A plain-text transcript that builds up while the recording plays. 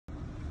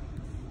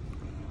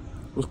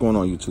What's going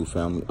on, YouTube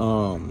family?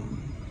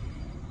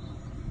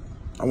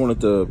 I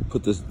wanted to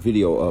put this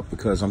video up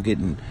because I'm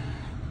getting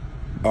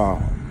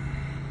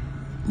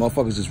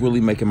motherfuckers is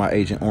really making my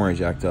Agent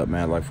Orange act up,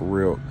 man, like for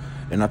real.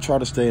 And I try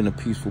to stay in a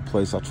peaceful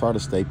place. I try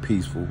to stay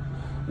peaceful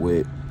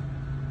with,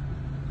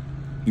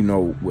 you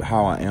know, with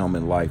how I am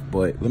in life.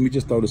 But let me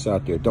just throw this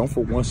out there. Don't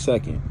for 1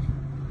 second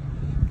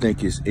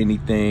think it's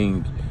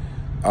anything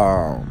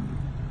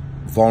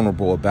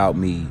vulnerable about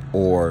me,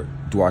 or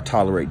do I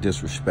tolerate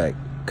disrespect?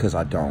 Because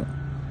I don't.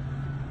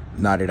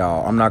 Not at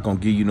all. I'm not going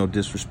to give you no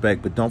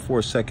disrespect, but don't for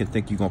a second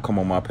think you're going to come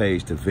on my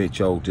page to vent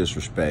your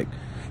disrespect.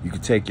 You can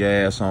take your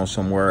ass on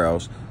somewhere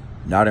else.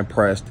 Not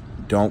impressed.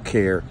 Don't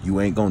care. You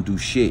ain't going to do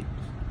shit.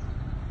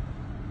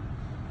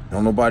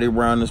 Don't nobody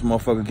around this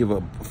motherfucker give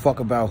a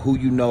fuck about who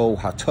you know,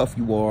 how tough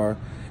you are,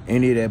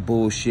 any of that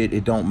bullshit.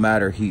 It don't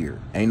matter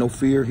here. Ain't no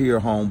fear here,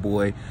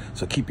 homeboy.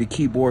 So keep your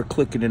keyboard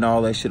clicking and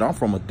all that shit. I'm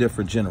from a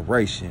different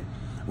generation.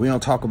 We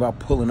don't talk about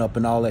pulling up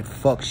and all that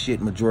fuck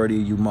shit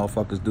majority of you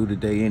motherfuckers do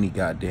today any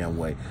goddamn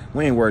way.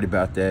 We ain't worried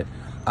about that.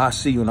 I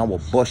see you and I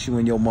will bust you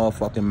in your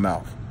motherfucking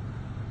mouth.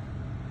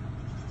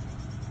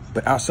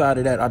 But outside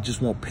of that, I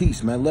just want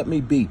peace, man. Let me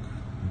be.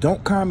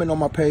 Don't comment on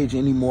my page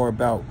anymore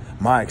about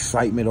my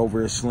excitement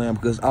over at Slim,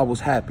 because I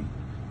was happy.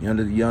 You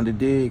under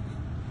dig?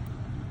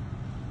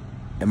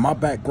 And my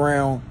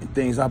background and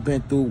things I've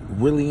been through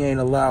really ain't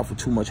allowed for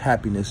too much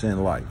happiness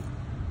in life.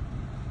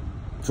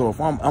 So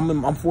if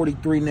I'm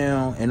 43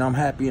 now and I'm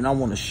happy and I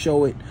want to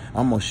show it,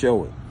 I'm going to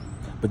show it.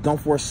 But don't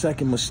for a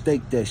second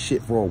mistake that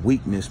shit for a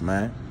weakness,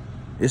 man.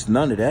 It's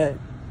none of that.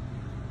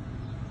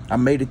 I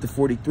made it to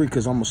 43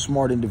 because I'm a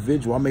smart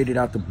individual. I made it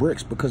out the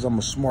bricks because I'm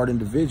a smart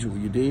individual,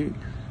 you dig?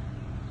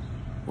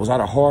 Was I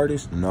the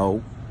hardest?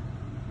 No.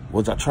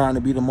 Was I trying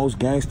to be the most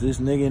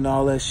gangsterest nigga and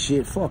all that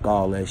shit? Fuck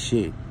all that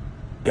shit.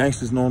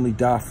 Gangsters normally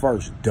die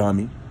first,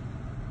 dummy.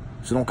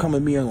 So don't come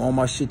at me on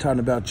my shit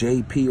talking about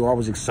JP, or I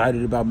was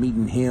excited about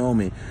meeting him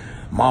and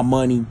my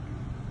money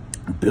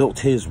built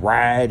his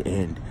ride,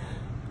 and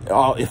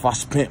if I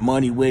spent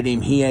money with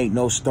him, he ain't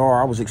no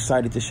star. I was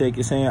excited to shake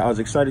his hand. I was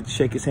excited to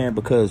shake his hand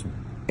because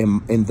in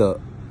the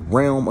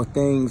realm of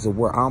things of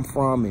where I'm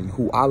from and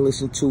who I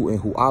listen to and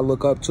who I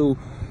look up to,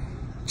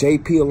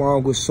 JP,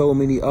 along with so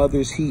many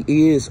others, he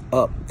is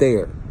up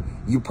there.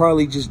 You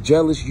probably just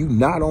jealous you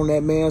not on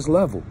that man's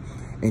level.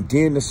 And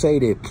then to say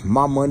that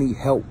my money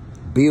helped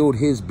build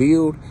his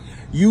build,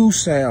 you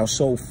sound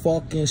so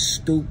fucking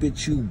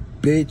stupid, you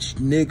bitch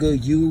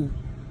nigga, you.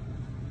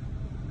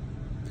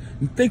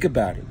 And think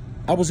about it.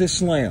 I was at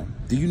Slam.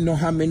 Do you know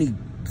how many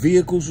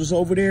vehicles was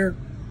over there?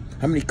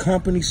 How many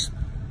companies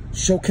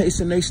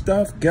showcasing their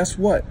stuff? Guess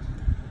what?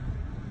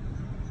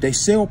 They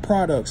sell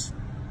products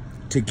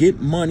to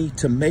get money,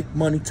 to make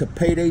money, to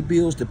pay their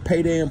bills, to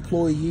pay their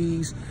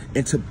employees,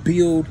 and to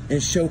build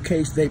and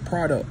showcase their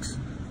products.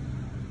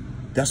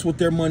 That's what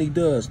their money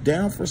does.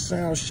 Down for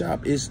Sound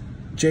Shop is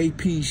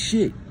JP's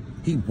shit.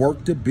 He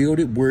worked to build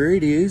it where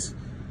it is.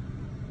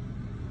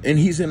 And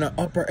he's in the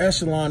upper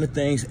echelon of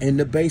things in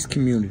the base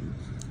community.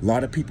 A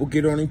lot of people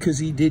get on him because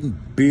he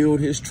didn't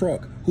build his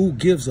truck. Who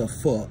gives a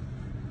fuck?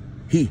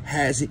 He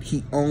has it,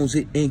 he owns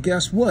it, and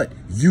guess what?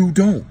 You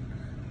don't.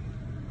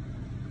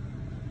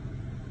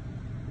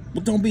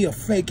 But don't be a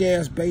fake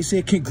ass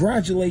basehead.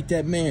 Congratulate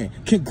that man.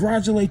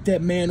 Congratulate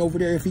that man over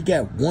there if he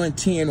got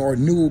 110 or a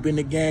noob in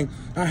the gang.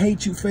 I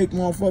hate you fake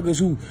motherfuckers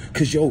who,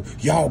 cause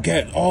y'all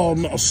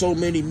got so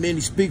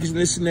many speakers and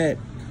this and that.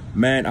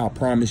 Man, I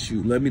promise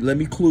you. Let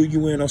me clue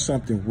you in on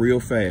something real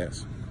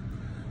fast.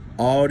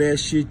 All that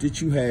shit that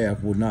you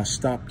have will not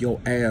stop your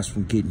ass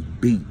from getting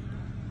beat.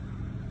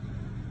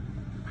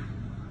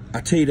 I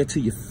tell you that to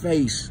your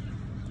face.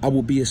 I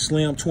will be a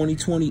Slam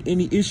 2020.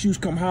 Any issues,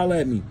 come holler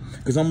at me.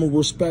 Because I'm a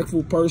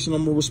respectful person.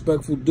 I'm a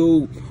respectful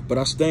dude. But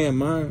I stand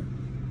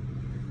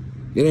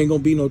mine. It ain't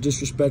going to be no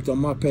disrespect on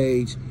my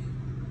page.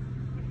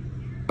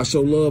 I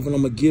show love and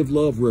I'm going to give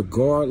love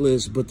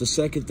regardless. But the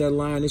second that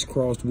line is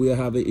crossed, we'll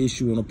have an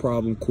issue and a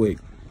problem quick.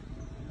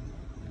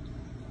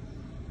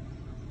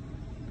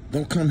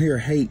 Don't come here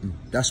hating.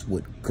 That's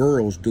what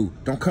girls do.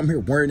 Don't come here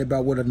worrying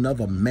about what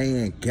another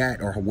man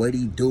got or what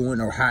he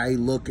doing or how he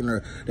looking.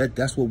 Or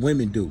that's what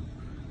women do.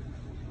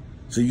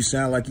 So you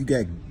sound like you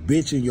got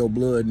bitch in your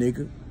blood,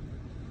 nigga.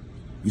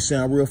 You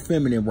sound real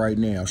feminine right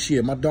now.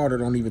 Shit, my daughter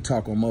don't even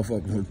talk on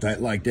motherfuckers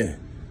like that.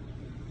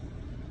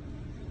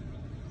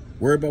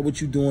 Worry about what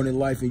you doing in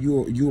life, and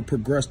you'll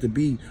progress to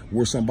be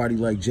where somebody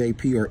like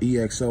JP or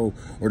EXO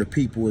or the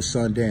people at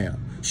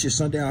Sundown. Shit,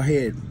 Sundown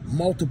had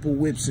multiple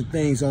whips and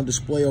things on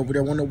display over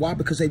there. Wonder why?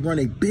 Because they run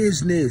a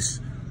business.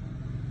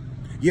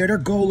 Yeah, their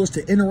goal is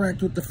to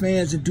interact with the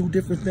fans and do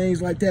different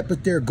things like that,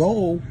 but their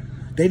goal,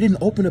 they didn't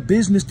open a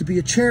business to be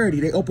a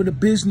charity. They opened a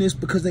business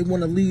because they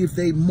want to leave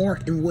their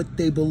mark in what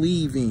they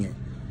believe in.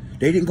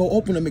 They didn't go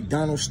open a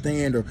McDonald's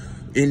stand or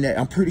in that.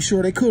 I'm pretty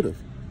sure they could have.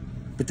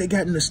 But they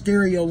got in the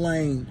stereo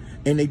lane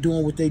and they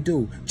doing what they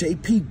do.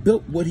 JP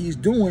built what he's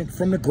doing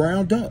from the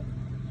ground up.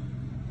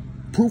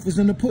 Proof is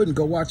in the pudding.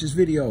 Go watch his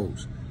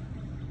videos.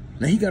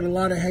 Now, he got a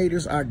lot of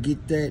haters. I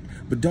get that.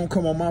 But don't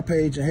come on my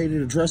page and hate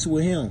it, address it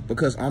with him,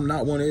 because I'm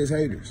not one of his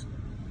haters.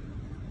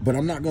 But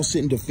I'm not going to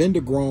sit and defend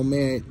a grown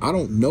man. I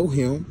don't know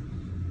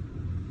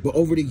him. But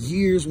over the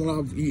years, when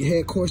I've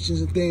had questions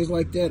and things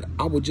like that,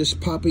 I would just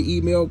pop an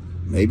email.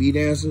 Maybe he'd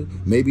answer,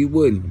 maybe he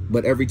wouldn't.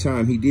 But every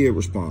time he did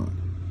respond.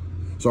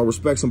 So I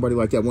respect somebody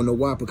like that. Wanna know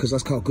why? Because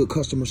that's called good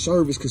customer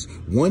service. Because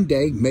one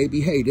day,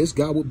 maybe, hey, this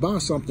guy would buy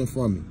something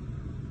from me.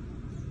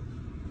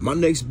 My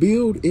next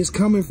build is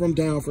coming from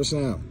Down for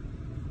Sound.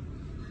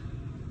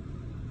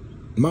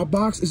 My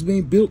box is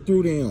being built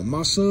through them.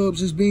 My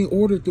subs is being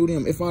ordered through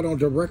them if I don't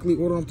directly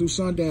order them through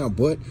Sundown.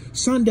 But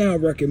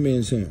Sundown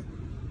recommends him.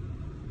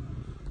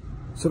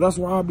 So that's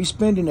where I'll be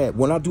spending that.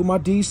 When I do my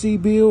DC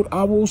build,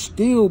 I will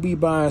still be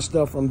buying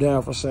stuff from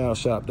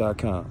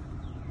downforsoundshop.com.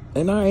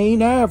 And I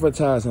ain't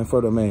advertising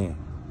for the man.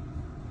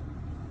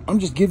 I'm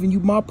just giving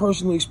you my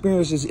personal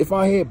experiences. If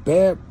I had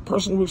bad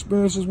personal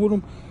experiences with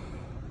him,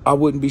 I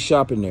wouldn't be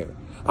shopping there.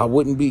 I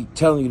wouldn't be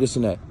telling you this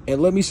and that.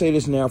 And let me say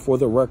this now for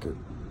the record.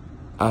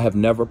 I have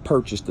never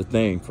purchased a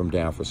thing from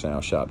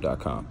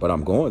downforsoundshop.com, but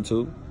I'm going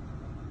to.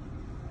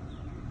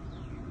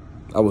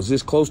 I was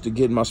this close to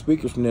getting my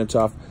speakers from there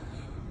until I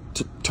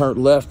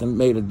turned left and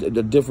made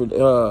a different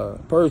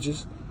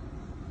purchase.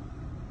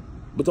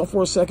 But don't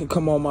for a second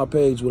come on my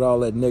page with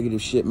all that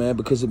negative shit, man,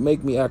 because it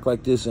make me act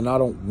like this, and I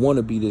don't want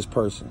to be this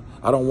person.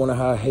 I don't want to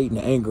have hate and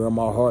anger in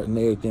my heart and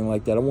everything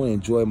like that. I want to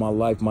enjoy my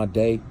life, my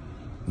day,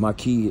 my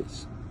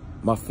kids,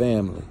 my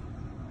family.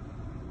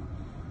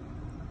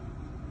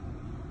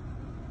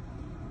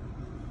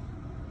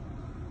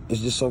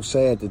 It's just so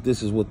sad that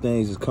this is what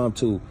things has come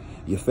to.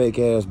 You fake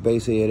ass,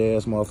 basehead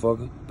ass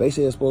motherfucker.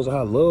 Basehead's supposed to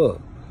have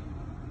love.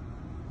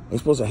 Ain't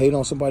supposed to hate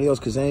on somebody else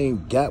because they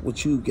ain't got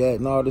what you got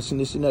and all this and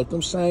this and that.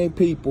 Them same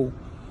people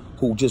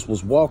who just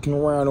was walking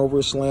around over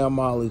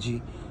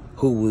Islamology,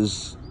 who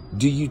was,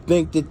 do you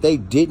think that they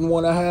didn't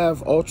want to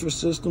have ultra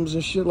systems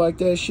and shit like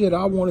that? Shit,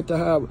 I wanted to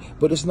have,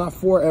 but it's not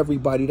for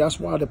everybody. That's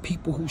why the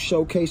people who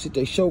showcase it,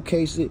 they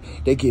showcase it.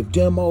 They give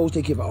demos,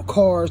 they give out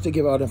cars, they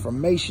give out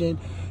information.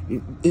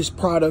 It's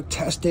product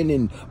testing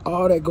and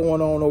all that going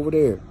on over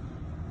there.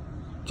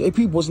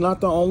 JP was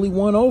not the only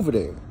one over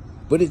there.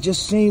 But it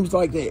just seems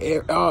like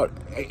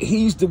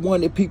he's the one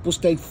that people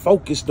stay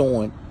focused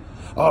on.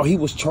 Oh, he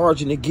was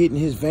charging to get in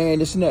his van,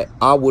 this and that.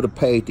 I would have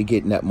paid to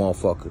get in that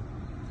motherfucker.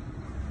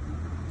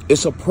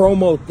 It's a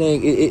promo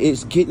thing.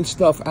 It's getting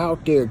stuff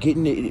out there,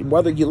 getting it,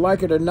 whether you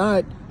like it or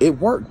not, it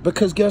worked.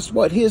 Because guess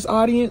what? His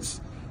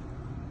audience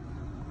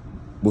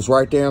was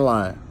right there in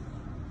line.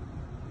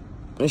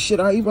 And shit,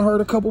 I even heard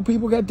a couple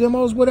people got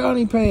demos without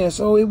him paying,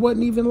 so it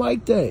wasn't even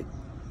like that.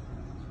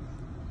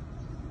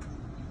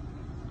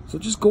 So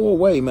just go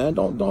away, man.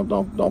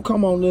 Don't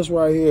come on this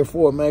right here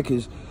for it, man,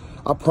 because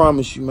I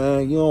promise you,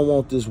 man, you don't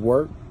want this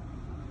work.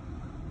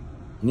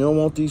 You don't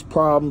want these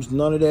problems,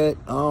 none of that.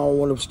 I don't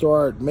want to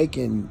start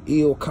making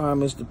ill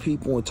comments to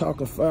people and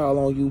talking foul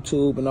on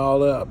YouTube and all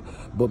that.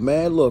 But,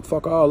 man, look,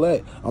 fuck all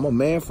that. I'm a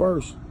man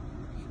first.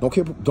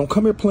 Don't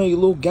come here playing your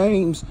little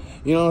games,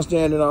 you know what I'm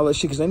saying, and all that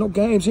shit, because ain't no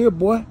games here,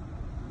 boy.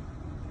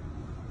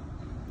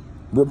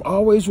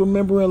 Always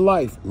remember in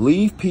life,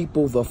 leave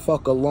people the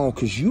fuck alone,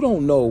 because you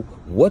don't know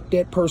what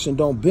that person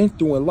done been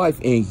through in life,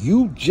 and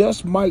you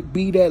just might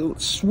be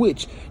that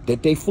switch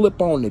that they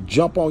flip on to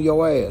jump on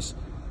your ass.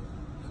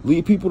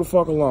 Leave people the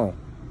fuck alone.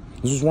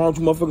 This is wrong with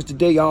you motherfuckers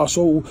today. Y'all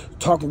so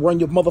talking, run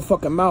your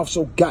motherfucking mouth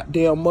so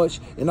goddamn much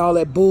and all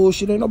that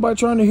bullshit. Ain't nobody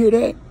trying to hear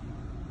that.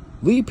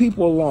 Leave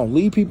people alone.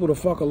 Leave people the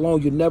fuck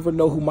alone. You never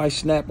know who might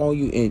snap on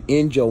you and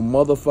end your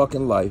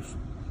motherfucking life.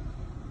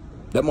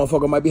 That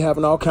motherfucker might be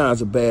having all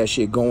kinds of bad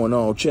shit going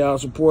on.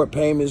 Child support,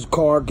 payments,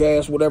 car,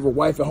 gas, whatever,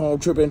 wife at home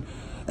tripping,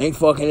 ain't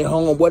fucking at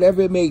home,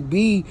 whatever it may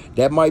be,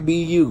 that might be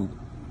you.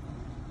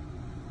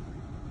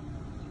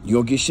 You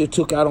gonna get shit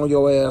took out on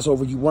your ass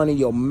over you running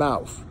your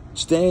mouth.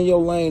 Stay in your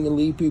lane and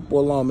leave people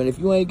alone. And if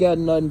you ain't got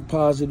nothing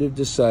positive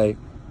to say,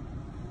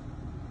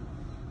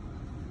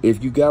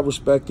 if you got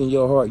respect in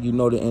your heart, you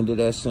know the end of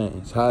that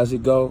sentence. How does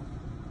it go?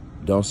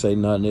 Don't say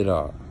nothing at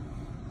all.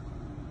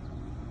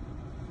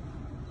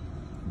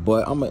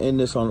 But I'm going to end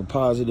this on a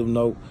positive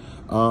note.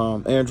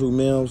 Andrew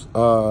Mims,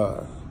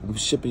 we're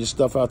shipping your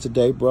stuff out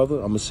today,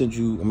 brother. I'm going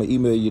to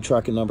email you your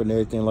tracking number and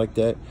everything like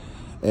that.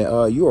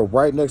 And you are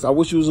right next. I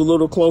wish you was a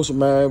little closer,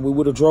 man. We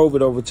would have drove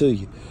it over to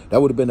you.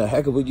 That would have been a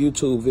heck of a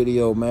YouTube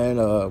video, man.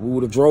 We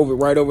would have drove it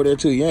right over there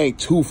to you. You ain't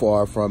too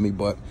far from me,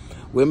 but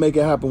we'll make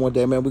it happen one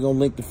day, man. We're going to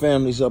link the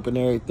families up and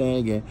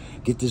everything and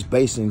get this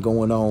basing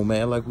going on,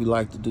 man, like we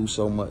like to do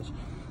so much.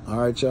 All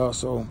right, y'all.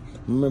 So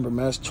remember,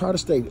 man, try to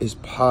stay as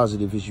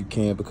positive as you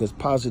can, because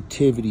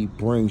positivity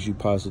brings you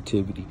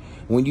positivity.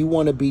 When you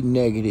want to be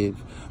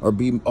negative or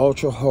be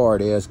ultra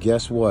hard ass,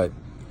 guess what?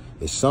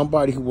 It's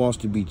somebody who wants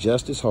to be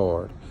just as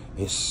hard.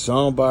 It's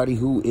somebody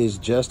who is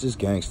just as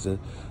gangster,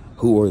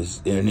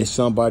 and it's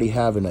somebody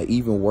having an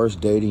even worse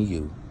day than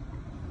you.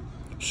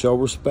 Show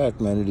respect,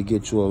 man. It'll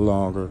get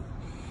you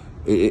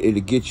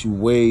it'll get you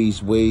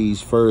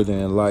ways further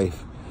in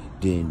life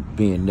than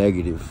being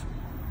negative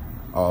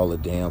all the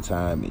damn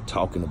time and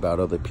talking about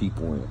other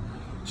people and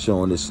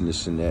showing this and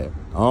this and that.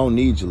 I don't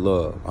need your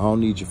love. I don't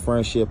need your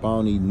friendship. I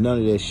don't need none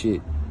of that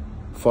shit.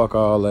 Fuck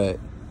all that.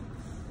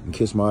 And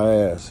kiss my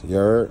ass. You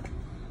heard?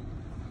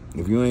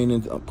 If you ain't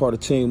in part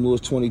of Team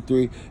Lewis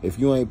 23, if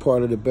you ain't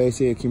part of the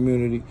Basehead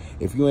community,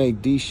 if you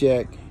ain't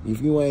D-Shack,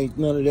 if you ain't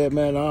none of that,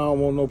 man, I don't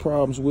want no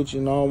problems with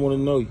you and I don't want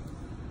to know you.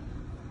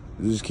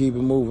 Just keep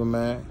it moving,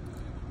 man.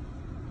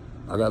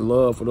 I got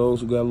love for those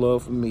who got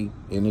love for me.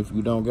 And if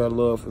you don't got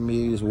love for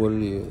me, it's what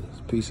it is.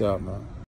 Peace out, man.